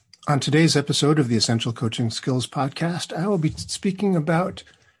On today's episode of the Essential Coaching Skills Podcast, I will be speaking about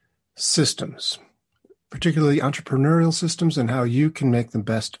systems, particularly entrepreneurial systems, and how you can make the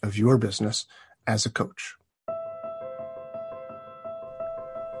best of your business as a coach.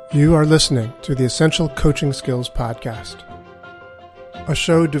 You are listening to the Essential Coaching Skills Podcast, a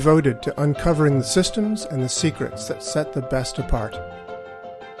show devoted to uncovering the systems and the secrets that set the best apart,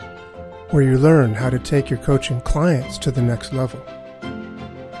 where you learn how to take your coaching clients to the next level,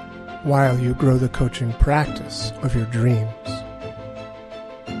 while you grow the coaching practice of your dreams.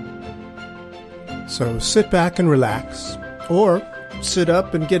 So sit back and relax, or sit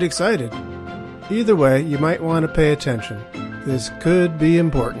up and get excited. Either way, you might want to pay attention. This could be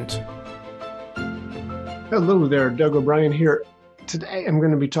important. Hello there, Doug O'Brien here. Today I'm going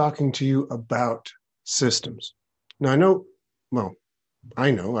to be talking to you about systems. Now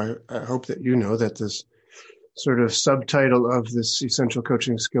I hope that you know that this sort of subtitle of this Essential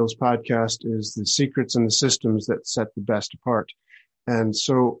Coaching Skills Podcast is the secrets and the systems that set the best apart. And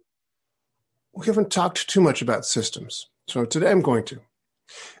so we haven't talked too much about systems. So today I'm going to.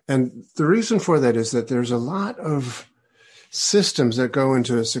 And the reason for that is that there's a lot of systems that go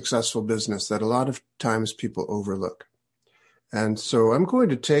into a successful business that a lot of times people overlook. And so I'm going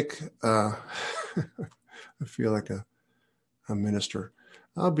to take, I feel like a minister.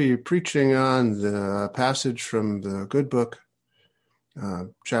 I'll be preaching on the passage from the Good Book,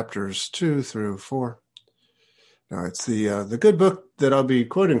 chapters 2 through 4. Now, it's the Good Book that I'll be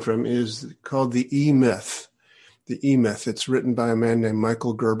quoting from is called The E-Myth. The E-Myth. It's written by a man named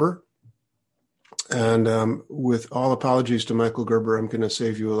Michael Gerber. And with all apologies to Michael Gerber, I'm going to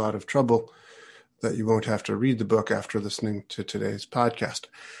save you a lot of trouble that you won't have to read the book after listening to today's podcast.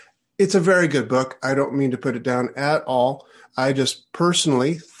 It's a very good book. I don't mean to put it down at all. I just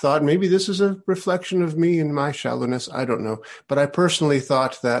personally thought maybe this is a reflection of me and my shallowness. I don't know. But I personally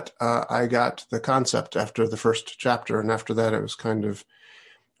thought that I got the concept after the first chapter. And after that, it was kind of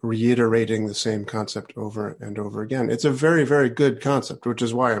reiterating the same concept over and over again. It's a very, very good concept, which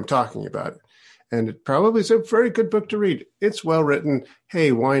is why I'm talking about it. And it probably is a very good book to read. It's well written.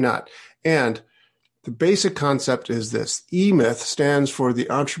 Hey, why not? And the basic concept is this. E-Myth stands for the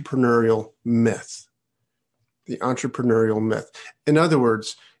entrepreneurial myth. The entrepreneurial myth. In other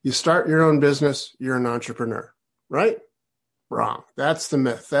words, you start your own business, you're an entrepreneur, right? Wrong. That's the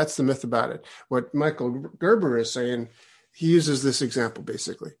myth. That's the myth about it. What Michael Gerber is saying, he uses this example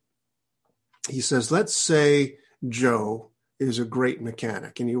basically. He says, let's say Joe is a great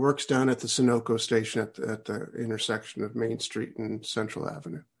mechanic and he works down at the Sunoco station at the intersection of Main Street and Central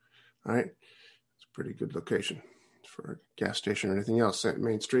Avenue, all right? It's a pretty good location for a gas station or anything else.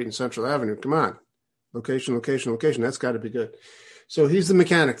 Main Street and Central Avenue, come on. Location. That's got to be good. So he's the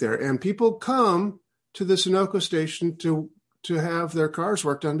mechanic there. And people come to the Sunoco station to have their cars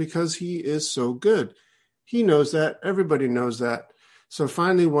worked on because he is so good. He knows that. Everybody knows that. So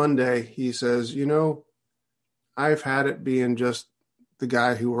finally one day he says, I've had it being just the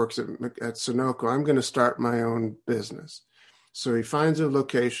guy who works at Sunoco. I'm going to start my own business. So he finds a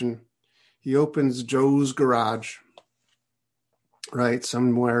location. He opens Joe's Garage, right,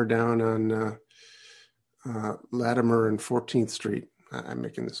 somewhere down on Latimer and 14th Street. I'm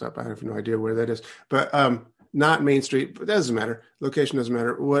making this up. I have no idea where that is, but not Main Street, but that doesn't matter. Location doesn't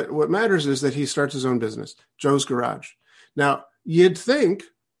matter. What matters is that he starts his own business, Joe's Garage. Now, you'd think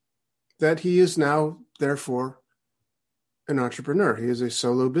that he is now, therefore, an entrepreneur. He is a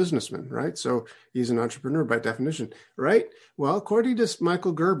solo businessman, right? So he's an entrepreneur by definition, right? Well, according to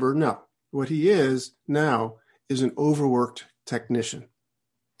Michael Gerber, no. What he is now is an overworked technician.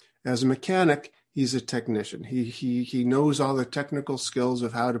 As a mechanic, he's a technician. He knows all the technical skills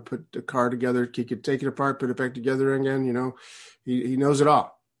of how to put the car together. He could take it apart, put it back together again. He knows it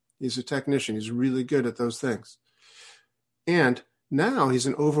all. He's a technician. He's really good at those things. And now he's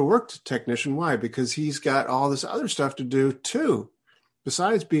an overworked technician. Why? Because he's got all this other stuff to do too.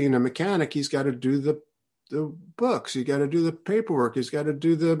 Besides being a mechanic, he's got to do the books. He's got to do the paperwork. He's got to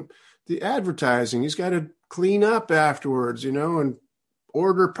do the advertising. He's got to clean up afterwards, and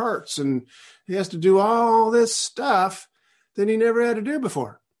order parts, and he has to do all this stuff that he never had to do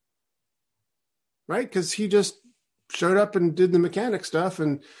before, right? Because he just showed up and did the mechanic stuff,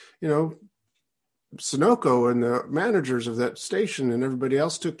 and Sunoco and the managers of that station and everybody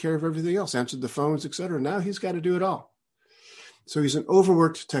else took care of everything else, answered the phones, etc. Now he's got to do it all. So he's an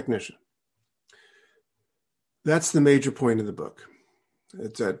overworked technician. That's the major point of the book.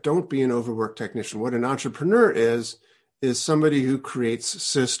 It's that don't be an overworked technician. What an entrepreneur is somebody who creates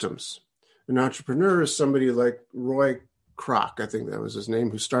systems. An entrepreneur is somebody like Roy Kroc, I think that was his name,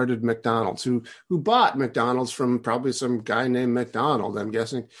 who started McDonald's, who bought McDonald's from probably some guy named McDonald, I'm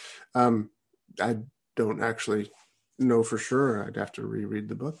guessing. I don't actually know for sure. I'd have to reread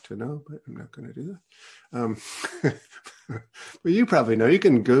the book to know, but I'm not going to do that. But you probably know. You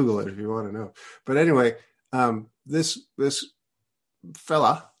can Google it if you want to know. But anyway, this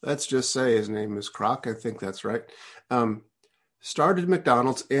fella, let's just say his name is Kroc. I think that's right. Started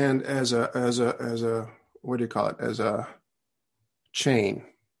McDonald's, and as a what do you call it? As a chain,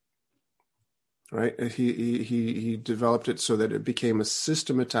 right? He developed it so that it became a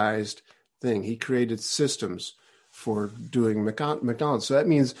systematized thing. He created systems for doing McDonald's. So that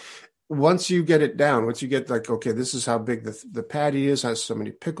means once you get it down, once you get like, okay, this is how big the patty is, has so many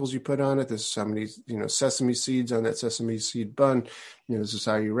pickles you put on it, this is how many, sesame seeds on that sesame seed bun, this is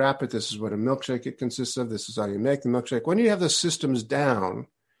how you wrap it, this is what a milkshake it consists of, this is how you make the milkshake. When you have the systems down,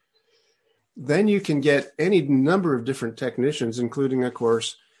 then you can get any number of different technicians, including, of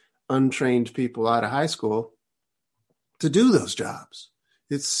course, untrained people out of high school, to do those jobs.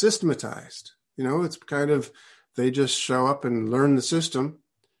 It's systematized. It's kind of, they just show up and learn the system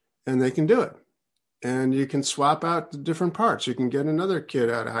and they can do it. And you can swap out the different parts. You can get another kid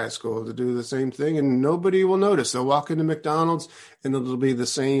out of high school to do the same thing and nobody will notice. They'll walk into McDonald's and it'll be the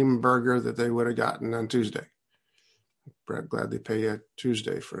same burger that they would have gotten on Tuesday. Brad gladly pay you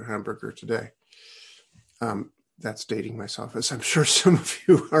Tuesday for a hamburger today. That's dating myself, as I'm sure some of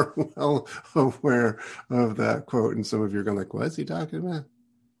you are well aware of that quote. And some of you are going like, what's he talking about?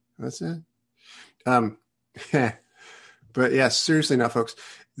 What's that? But yes, seriously now, folks,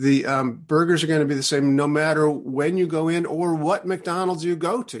 the burgers are going to be the same no matter when you go in or what McDonald's you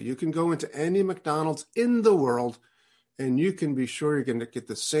go to. You can go into any McDonald's in the world and you can be sure you're going to get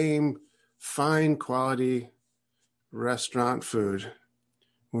the same fine quality restaurant food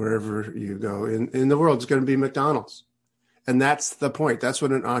wherever you go in the world. It's going to be McDonald's. And that's the point. That's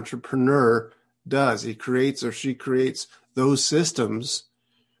what an entrepreneur does. He creates or she creates those systems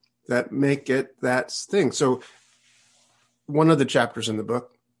that make it that thing. So one of the chapters in the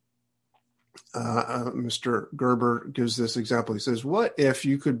book, Mr. Gerber gives this example. He says, what if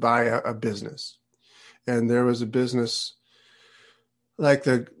you could buy a business and there was a business like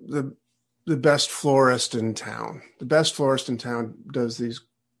the best florist in town. The best florist in town does these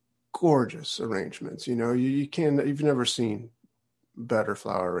gorgeous arrangements. You've never seen better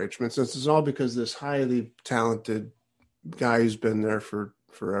flower arrangements. This is all because this highly talented guy who's been there for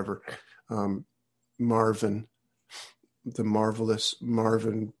forever, Marvin, the marvelous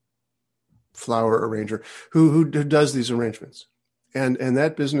Marvin flower arranger, who does these arrangements, and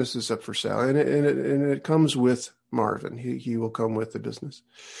that business is up for sale, and it comes with Marvin. He will come with the business.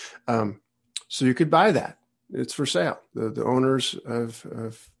 So you could buy that. It's for sale. The owners have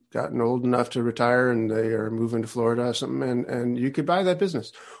gotten old enough to retire and they are moving to Florida or something, and you could buy that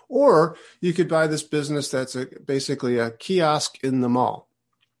business. Or you could buy this business that's basically a kiosk in the mall.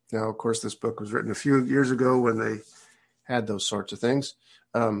 Now, of course, this book was written a few years ago when they had those sorts of things.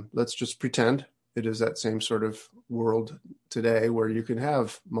 Let's just pretend it is that same sort of world today where you can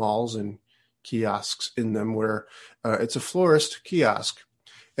have malls and kiosks in them where it's a florist kiosk.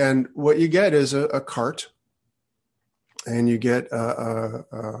 And what you get is a cart, and you get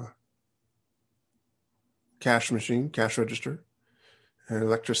a cash machine, cash register, and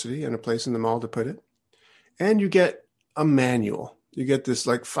electricity, and a place in the mall to put it. And you get a manual. You get this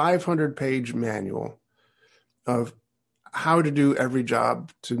like 500-page manual of how to do every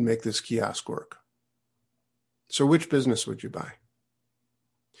job to make this kiosk work. So which business would you buy?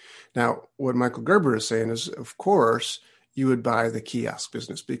 Now, what Michael Gerber is saying is, of course, you would buy the kiosk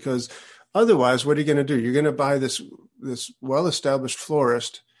business, because otherwise, what are you going to do? You're going to buy this well-established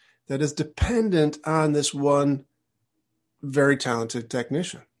florist that is dependent on this one very talented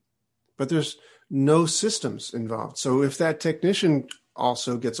technician. But there's no systems involved. So if that technician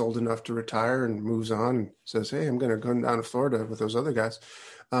also gets old enough to retire and moves on and says, hey, I'm going to go down to Florida with those other guys,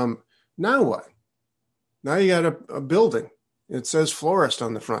 now what? Now you got a building. It says florist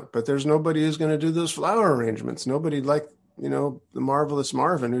on the front, but there's nobody who's going to do those flower arrangements. Nobody like, the marvelous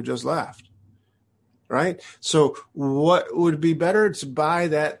Marvin who just left, right? So what would be better to buy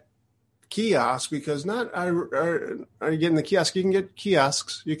that kiosk, because not are you getting the kiosk? You can get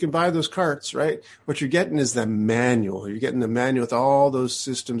kiosks. You can buy those carts, right? What you're getting is the manual. You're getting the manual with all those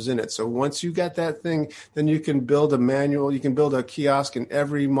systems in it. So once you got that thing, then you can build a manual. You can build a kiosk in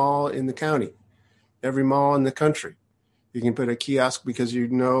every mall in the county, every mall in the country. You can put a kiosk because you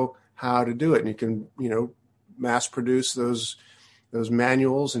know how to do it, and you can, mass produce those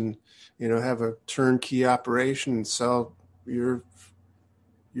manuals and, have a turnkey operation and sell your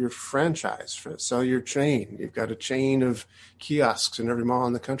your franchise, sell your chain. You've got a chain of kiosks in every mall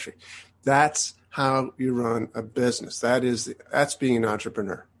in the country. That's how you run a business. That's being an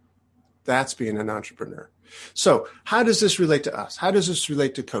entrepreneur. That's being an entrepreneur. So how does this relate to us? How does this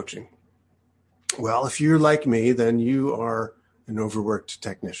relate to coaching? Well, if you're like me, then you are an overworked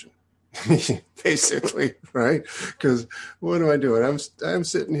technician, basically, right? Because what am I doing? I'm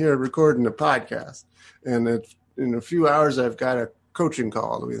sitting here recording a podcast, and in a few hours, I've got a coaching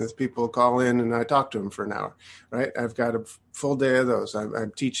call. These people call in, and I talk to them for an hour, right? I've got a full day of those.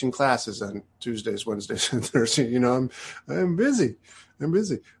 I'm teaching classes on Tuesdays, Wednesdays, and Thursdays. I'm busy. I'm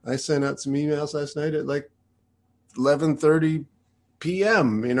busy. I sent out some emails last night at like 11:30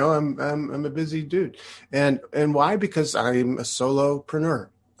 PM. I'm a busy dude. And why? Because I'm a solopreneur.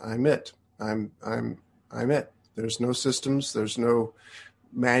 I'm it. I'm it. There's no systems. There's no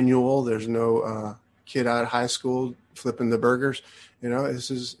manual. There's no kid out of high school flipping the burgers.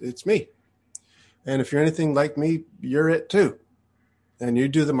 It's me. And if you're anything like me, you're it too. And you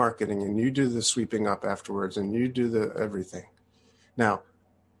do the marketing, and you do the sweeping up afterwards, and you do the everything. Now,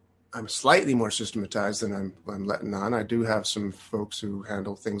 I'm slightly more systematized than I'm letting on. I do have some folks who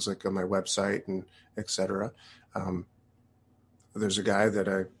handle things like on my website and et cetera. There's a guy that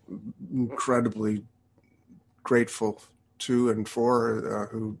I'm incredibly grateful to and for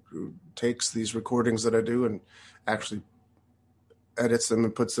who takes these recordings that I do and actually edits them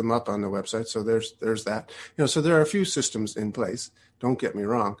and puts them up on the website. So there's that. So there are a few systems in place. Don't get me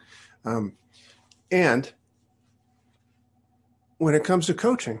wrong. And when it comes to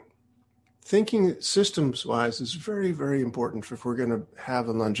coaching, thinking systems-wise is very, very important if we're going to have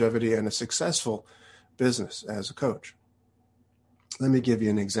a longevity and a successful business as a coach. Let me give you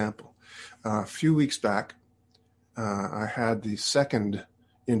an example. A few weeks back, I had the second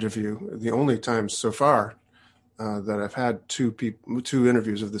interview, the only time so far that I've had two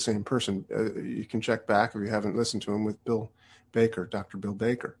interviews of the same person. You can check back if you haven't listened to him with Bill Baker, Dr. Bill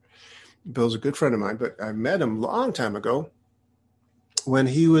Baker. Bill's a good friend of mine, but I met him a long time ago when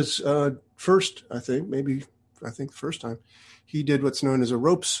he was first, I think the first time, he did what's known as a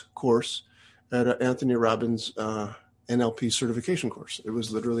ropes course at Anthony Robbins' NLP certification course. It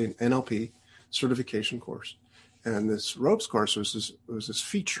was literally an NLP certification course. And this ropes course was this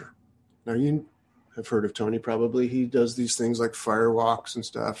feature. Now, you have heard of Tony probably. He does these things like fire walks and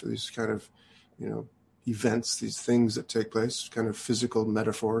stuff, these kind of, events, these things that take place, kind of physical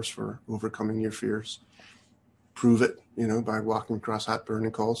metaphors for overcoming your fears. Prove it, by walking across hot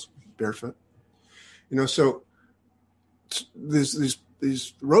burning coals barefoot. So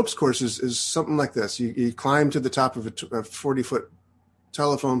these ropes courses is something like this. You climb to the top of a 40-foot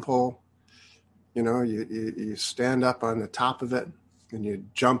telephone pole. You stand up on the top of it and you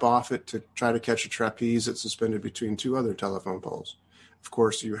jump off it to try to catch a trapeze that's suspended between two other telephone poles. Of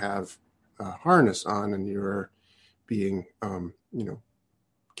course, you have a harness on and you're being,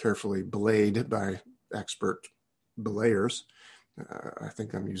 carefully belayed by expert belayers. I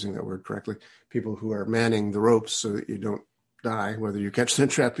think I'm using that word correctly. People who are manning the ropes so that you don't die, whether you catch the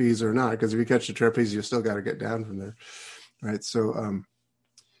trapeze or not, because if you catch the trapeze, you still got to get down from there. Right. So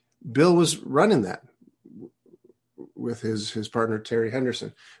Bill was running that with his partner, Terry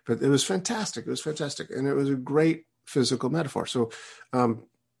Henderson, but it was fantastic. It was fantastic. And it was a great physical metaphor. So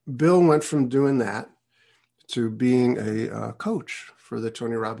Bill went from doing that to being a coach for the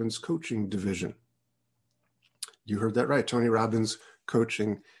Tony Robbins coaching division. You heard that right, Tony Robbins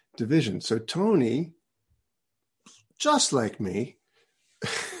coaching division. So Tony, just like me,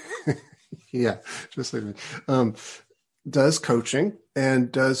 yeah, just like me, does coaching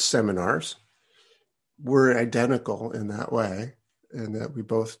and does seminars. We're identical in that way, and that we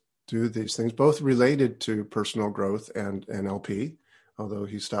both do these things, both related to personal growth and NLP, although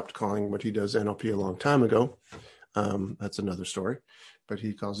he stopped calling what he does NLP a long time ago. That's another story. But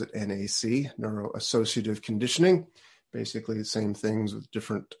he calls it NAC, Neuro-Associative Conditioning. Basically the same things with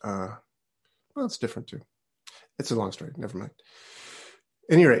different, it's different too. It's a long story, never mind.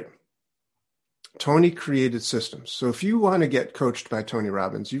 At any rate, Tony created systems. So if you want to get coached by Tony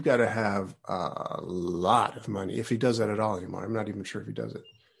Robbins, you've got to have a lot of money, if he does that at all anymore. I'm not even sure if he does it.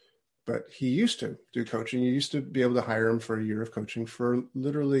 But he used to do coaching. You used to be able to hire him for a year of coaching for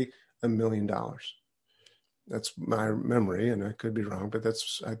literally $1 million. That's my memory, and I could be wrong, but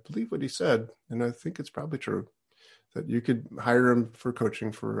that's, I believe, what he said, and I think it's probably true, that you could hire him for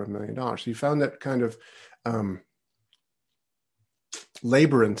coaching for $1 million. He found that kind of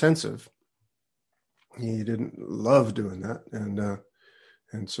labor intensive. He didn't love doing that,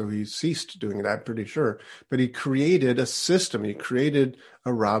 and so he ceased doing it, I'm pretty sure. But he created a system. He created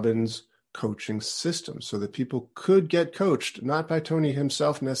a Robbins coaching systems so that people could get coached, not by Tony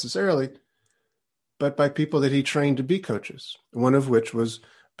himself necessarily, but by people that he trained to be coaches, one of which was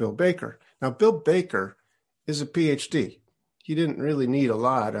Bill Baker. Now, Bill Baker is a PhD. He didn't really need a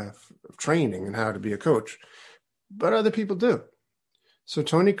lot of training in how to be a coach, but other people do. So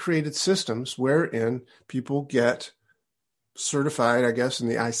Tony created systems wherein people get certified, I guess, in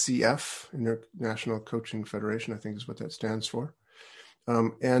the ICF, International Coaching Federation, I think is what that stands for.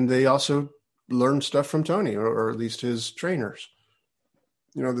 And they also learn stuff from Tony, or at least his trainers.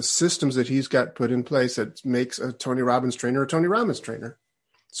 You know, the systems that he's got put in place that makes a Tony Robbins trainer a Tony Robbins trainer.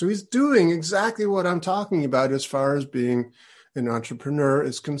 So he's doing exactly what I'm talking about as far as being an entrepreneur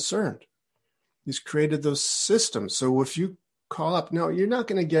is concerned. He's created those systems. So if you call up, no, you're not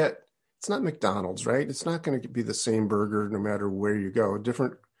going to get, it's not McDonald's, right? It's not going to be the same burger no matter where you go.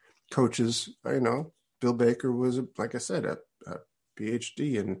 Different coaches, Bill Baker was, like I said, a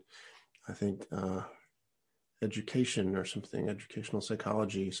PhD in, I think, education or something, educational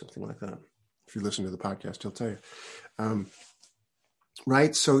psychology, something like that. If you listen to the podcast, he'll tell you.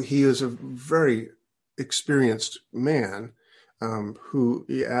 Right? So he is a very experienced man who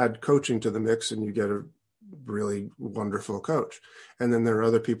you add coaching to the mix and you get a really wonderful coach. And then there are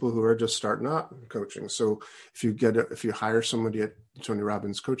other people who are just starting out in coaching. So if you hire somebody at Tony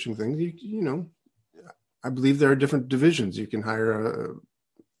Robbins coaching thing, you know, I believe there are different divisions. You can hire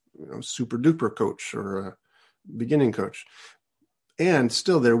a super duper coach or a beginning coach. And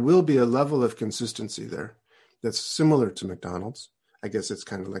still there will be a level of consistency there that's similar to McDonald's. I guess it's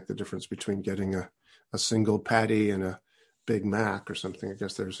kind of like the difference between getting a single patty and a Big Mac or something. I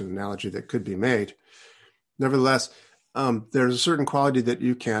guess there's an analogy that could be made. Nevertheless, there's a certain quality that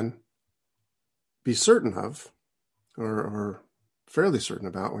you can be certain of or fairly certain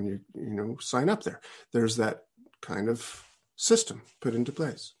about when you sign up there. There's that kind of system put into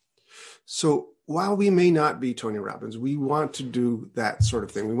place. So while we may not be Tony Robbins, we want to do that sort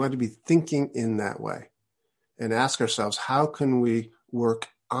of thing. We want to be thinking in that way and ask ourselves, how can we work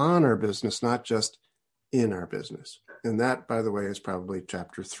on our business, not just in our business? And that, by the way, is probably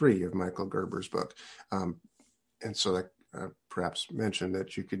chapter 3 of Michael Gerber's book. And so I perhaps mentioned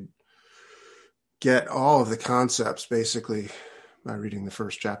that you could get all of the concepts basically by reading the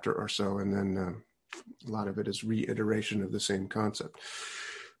first chapter or so. And then a lot of it is reiteration of the same concept.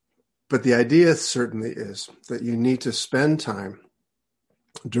 But the idea certainly is that you need to spend time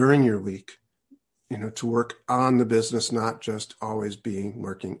during your week, to work on the business, not just always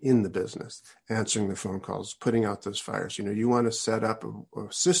working in the business, answering the phone calls, putting out those fires. You want to set up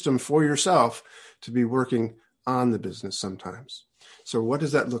a system for yourself to be working on the business sometimes. So what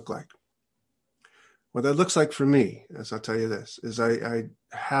does that look like? What that looks like for me, as I'll tell you this, is I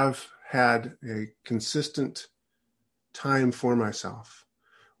have had a consistent time for myself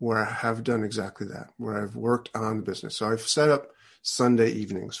where I have done exactly that, where I've worked on the business. So I've set up Sunday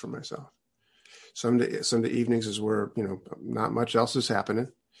evenings for myself. Sunday evenings is where, not much else is happening.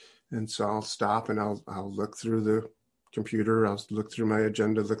 And so I'll stop and I'll look through the computer. I'll look through my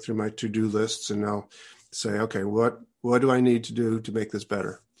agenda, look through my to-do lists, and I'll say, okay, what do I need to do to make this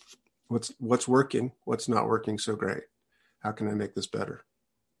better? What's working? What's not working so great? How can I make this better?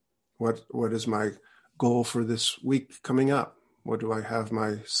 What is my goal for this week coming up? What do I have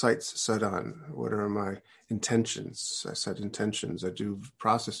my sights set on? What are my intentions? I set intentions. I do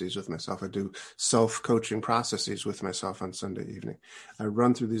processes with myself. I do self-coaching processes with myself on Sunday evening. I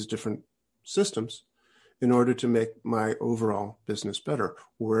run through these different systems in order to make my overall business better.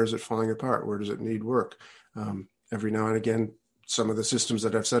 Where is it falling apart? Where does it need work? Every now and again, some of the systems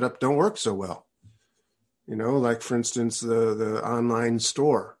that I've set up don't work so well. Like for instance, the online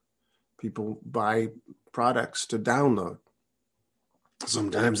store. People buy products to download.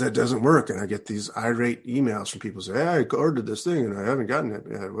 Sometimes that doesn't work, and I get these irate emails from people saying, hey, I ordered this thing and I haven't gotten it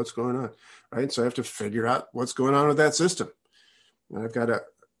yet. What's going on? Right? So I have to figure out what's going on with that system. And I've got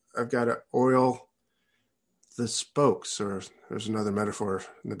to oil the spokes, or there's another metaphor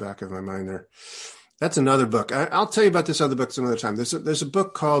in the back of my mind there. That's another book. I'll tell you about this other book some other time. There's a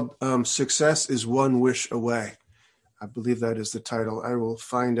book called Success is One Wish Away. I believe that is the title. I will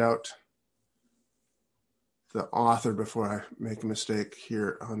find out the author before I make a mistake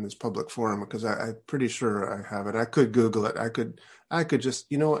here on this public forum, because I'm pretty sure I have it. I could Google it. I could just,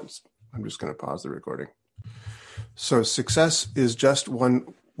 what? I'm just going to pause the recording. So Success is Just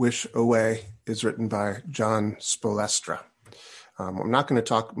One Wish Away is written by John Spolestra. I'm not going to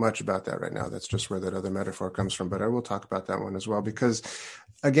talk much about that right now. That's just where that other metaphor comes from, but I will talk about that one as well, because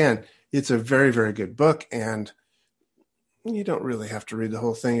again, it's a very, very good book, and you don't really have to read the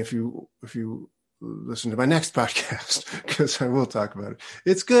whole thing. If you listen to my next podcast because I will talk about it.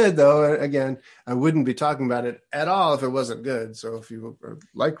 It's good, though. Again, I wouldn't be talking about it at all if it wasn't good. So if you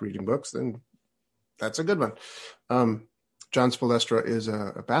like reading books, then that's a good one. John Spolestra is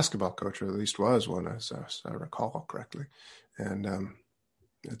a basketball coach, or at least was one, as I recall correctly. And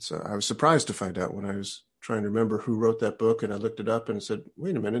I was surprised to find out when I was trying to remember who wrote that book, and I looked it up and said,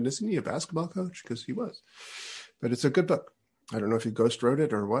 wait a minute, isn't he a basketball coach? Because he was. But it's a good book. I don't know if he ghost wrote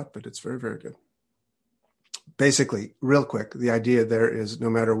it or what, but it's very, very good. Basically, real quick, the idea there is no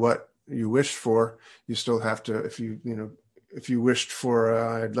matter what you wished for, you still have to, if you wished for,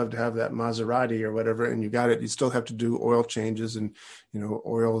 I'd love to have that Maserati or whatever, and you got it, you still have to do oil changes and,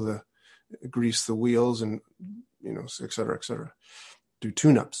 grease the wheels and, et cetera, do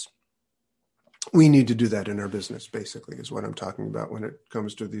tune-ups. We need to do that in our business, basically, is what I'm talking about when it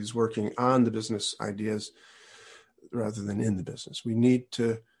comes to these working on the business ideas rather than in the business. We need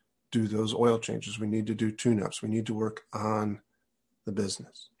to do those oil changes. We need to do tune-ups. We need to work on the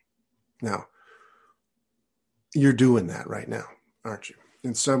business. Now, you're doing that right now, aren't you?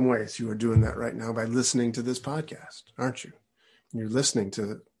 In some ways, you are doing that right now by listening to this podcast, aren't you? You're listening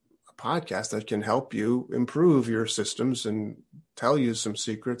to a podcast that can help you improve your systems and tell you some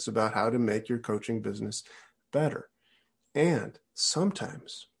secrets about how to make your coaching business better. And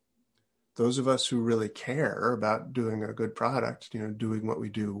sometimes those of us who really care about doing a good product, doing what we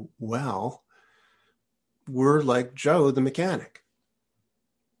do well, we're like Joe the mechanic,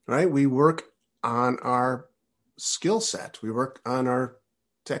 right? We work on our skill set. We work on our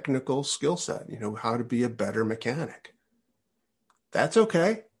technical skill set, how to be a better mechanic. That's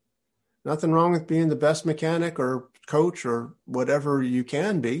okay. Nothing wrong with being the best mechanic or coach or whatever you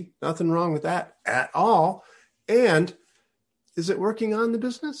can be. Nothing wrong with that at all. And is it working on the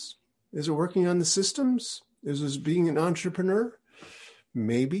business? Is it working on the systems? Is this being an entrepreneur?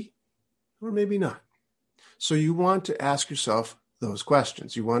 Maybe, or maybe not. So you want to ask yourself those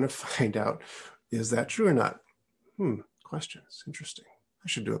questions. You want to find out, is that true or not? Questions. Interesting. I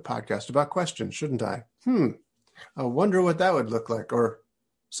should do a podcast about questions, shouldn't I? I wonder what that would look like or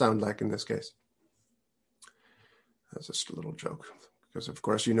sound like in this case. That's just a little joke because, of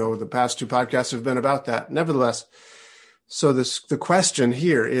course, the past two podcasts have been about that. Nevertheless, so the question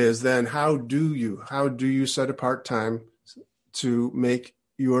here is then, how do you set apart time to make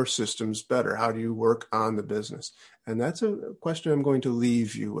your systems better? How do you work on the business? And that's a question I'm going to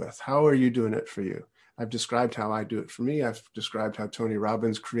leave you with. How are you doing it for you? I've described how I do it for me. I've described how Tony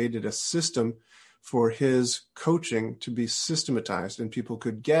Robbins created a system for his coaching to be systematized, and people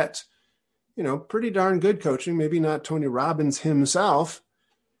could get, pretty darn good coaching. Maybe not Tony Robbins himself,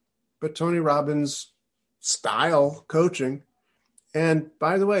 but Tony Robbins style coaching. And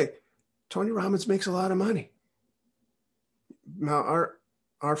by the way, Tony Robbins makes a lot of money. Now,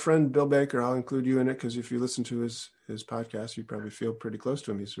 our friend Bill Baker, I'll include you in it because if you listen to his podcast, you probably feel pretty close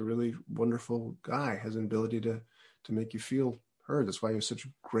to him. He's a really wonderful guy, has an ability to make you feel heard. That's why he was such a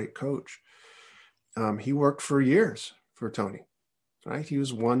great coach. He worked for years for Tony, right? He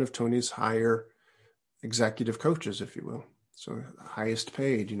was one of Tony's higher executive coaches, if you will. So highest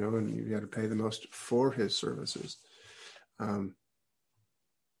paid, and you got to pay the most for his services.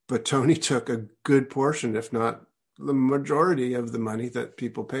 But Tony took a good portion, if not the majority of the money that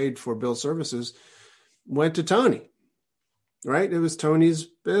people paid for Bill's services went to Tony, right? It was Tony's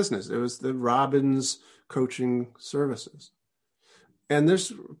business. It was the Robbins coaching services. And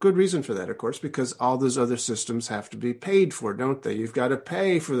there's good reason for that, of course, because all those other systems have to be paid for, don't they? You've got to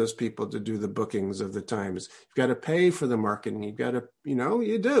pay for those people to do the bookings of the times. You've got to pay for the marketing. You've got to,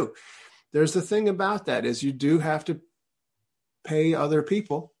 you do. There's the thing about that is you do have to pay other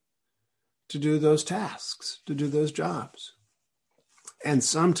people to do those tasks, to do those jobs. And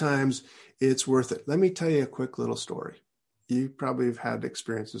sometimes it's worth it. Let me tell you a quick little story. You probably have had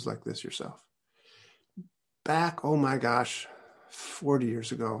experiences like this yourself. Back, oh my gosh, 40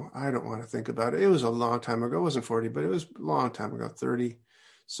 years ago. I don't want to think about it. It was a long time ago. It wasn't 40, but it was a long time ago, 30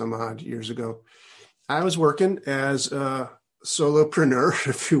 some odd years ago. I was working as a solopreneur,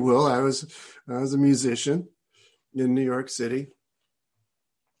 if you will. I was a musician in New York City,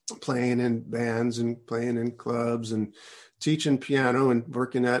 playing in bands and playing in clubs and teaching piano and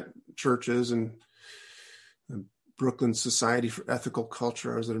working at churches and the Brooklyn Society for Ethical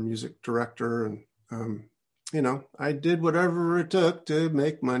Culture. I was a music director and, I did whatever it took to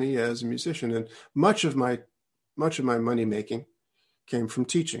make money as a musician. And much of my money making came from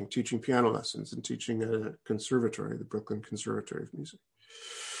teaching piano lessons and teaching at a conservatory, the Brooklyn Conservatory of Music.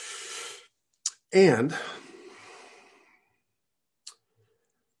 And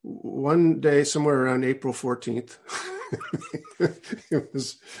one day, somewhere around April 14th, It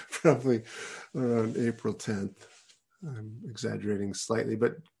was probably around April 10th. I'm exaggerating slightly,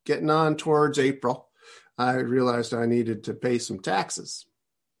 but getting on towards April, I realized I needed to pay some taxes.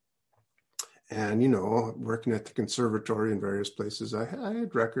 And, working at the conservatory in various places, I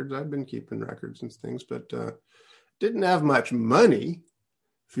had records. I've been keeping records and things, but didn't have much money.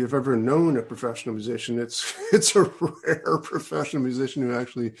 If you've ever known a professional musician, it's a rare professional musician who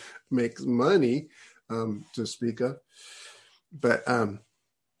actually makes money, to speak of. But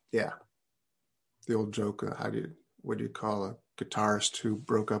yeah, the old joke, what do you call a guitarist who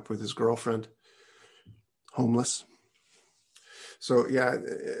broke up with his girlfriend? Homeless. So yeah,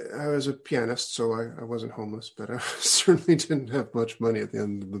 I was a pianist, so I wasn't homeless, but I certainly didn't have much money at the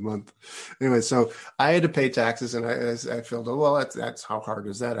end of the month. Anyway, so I had to pay taxes, and I felt, oh, well, that's how hard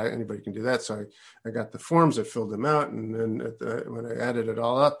is that? Anybody can do that. So I got the forms, I filled them out, and then when I added it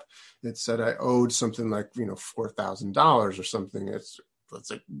all up, it said I owed something like $4,000 or something. It's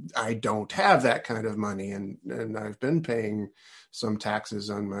like I don't have that kind of money, and I've been paying some taxes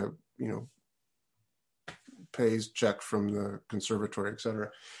on my pays check from the conservatory,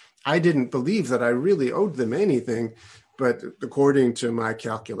 etc. I didn't believe that I really owed them anything, but according to my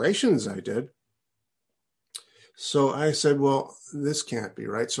calculations, I did. So I said, well, this can't be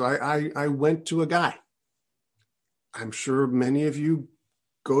right. So I went to a guy. I'm sure many of you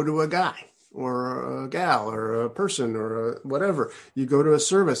go to a guy or a gal or a person or whatever. You go to a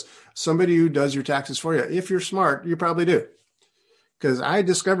service, somebody who does your taxes for you. If you're smart, you probably do. Because I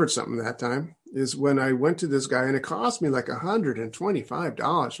discovered something that time is when I went to this guy, and it cost me like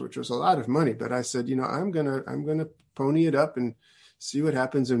 $125, which was a lot of money. But I said, I'm gonna pony it up and see what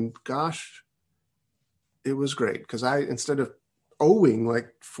happens. And gosh, it was great, because instead of owing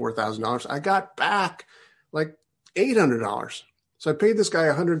like $4,000, I got back like $800. So I paid this guy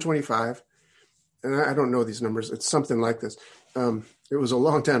 $125, and I don't know these numbers. It's something like this. It was a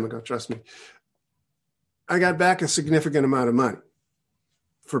long time ago, trust me. I got back a significant amount of money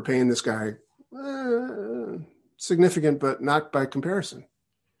for paying this guy, significant, but not by comparison.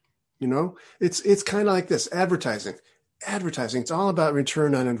 It's kind of like this advertising. It's all about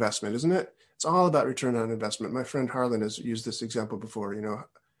return on investment, isn't it? It's all about return on investment. My friend Harlan has used this example before.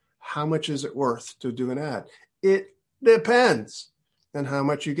 How much is it worth to do an ad? It depends on how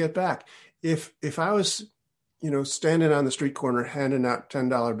much you get back. If I was, standing on the street corner handing out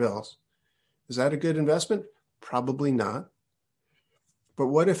 $10 bills, is that a good investment? Probably not. But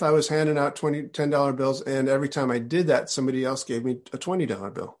what if I was handing out $10 bills, and every time I did that, somebody else gave me a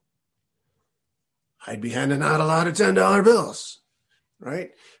 $20 bill? I'd be handing out a lot of $10 bills,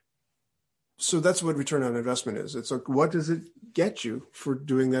 right? So that's what return on investment is. It's like, what does it get you for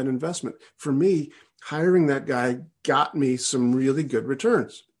doing that investment? For me, hiring that guy got me some really good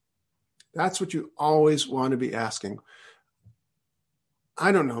returns. That's what you always want to be asking.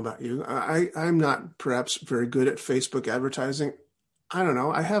 I don't know about you. I'm not perhaps very good at Facebook advertising. I don't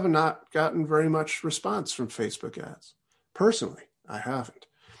know. I have not gotten very much response from Facebook ads. Personally, I haven't.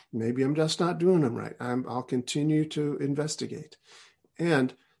 Maybe I'm just not doing them right. I'll continue to investigate.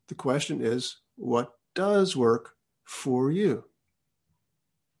 And the question is, what does work for you?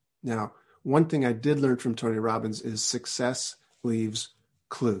 Now, one thing I did learn from Tony Robbins is success leaves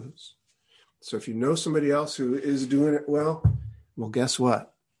clues. So if you know somebody else who is doing it well, guess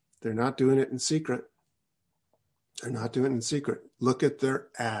what? They're not doing it in secret. They're not doing it in secret. Look at their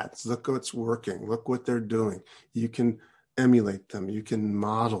ads. Look what's working. Look what they're doing. You can emulate them. You can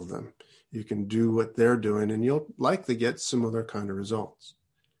model them. You can do what they're doing, and you'll likely get similar kind of results.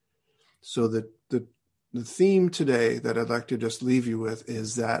 So the theme today that I'd like to just leave you with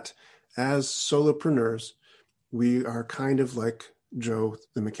is that as solopreneurs, we are kind of like Joe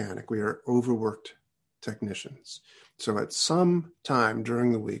the mechanic. We are overworked technicians. So at some time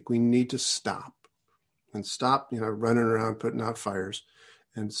during the week, we need to stop running around putting out fires,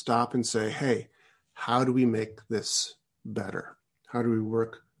 and stop and say, hey, how do we make this better? How do we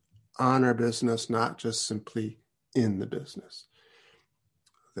work on our business, not just simply in the business?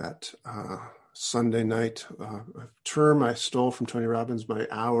 That Sunday night term I stole from Tony Robbins, my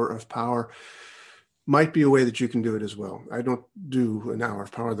hour of power, might be a way that you can do it as well. I don't do an hour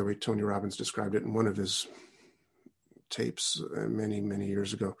of power the way Tony Robbins described it in one of his tapes many, many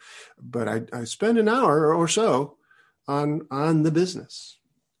years ago. But I spend an hour or so on the business.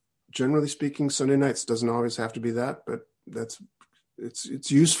 Generally speaking, Sunday nights doesn't always have to be that, but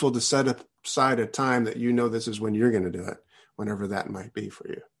it's useful to set aside a time that this is when you're going to do it, whenever that might be for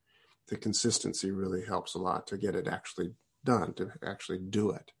you. The consistency really helps a lot to get it actually done, to actually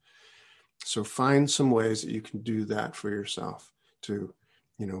do it. So find some ways that you can do that for yourself to,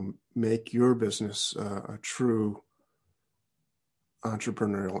 make your business a true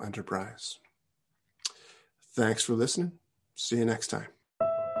entrepreneurial enterprise. Thanks for listening. See you next time.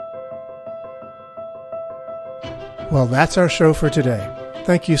 Well, that's our show for today.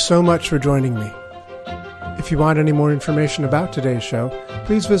 Thank you so much for joining me. If you want any more information about today's show,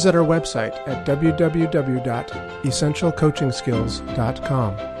 please visit our website at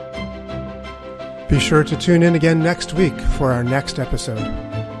www.essentialcoachingskills.com. Be sure to tune in again next week for our next episode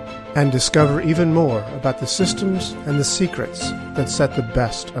and discover even more about the systems and the secrets that set the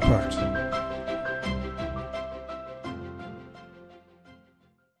best apart.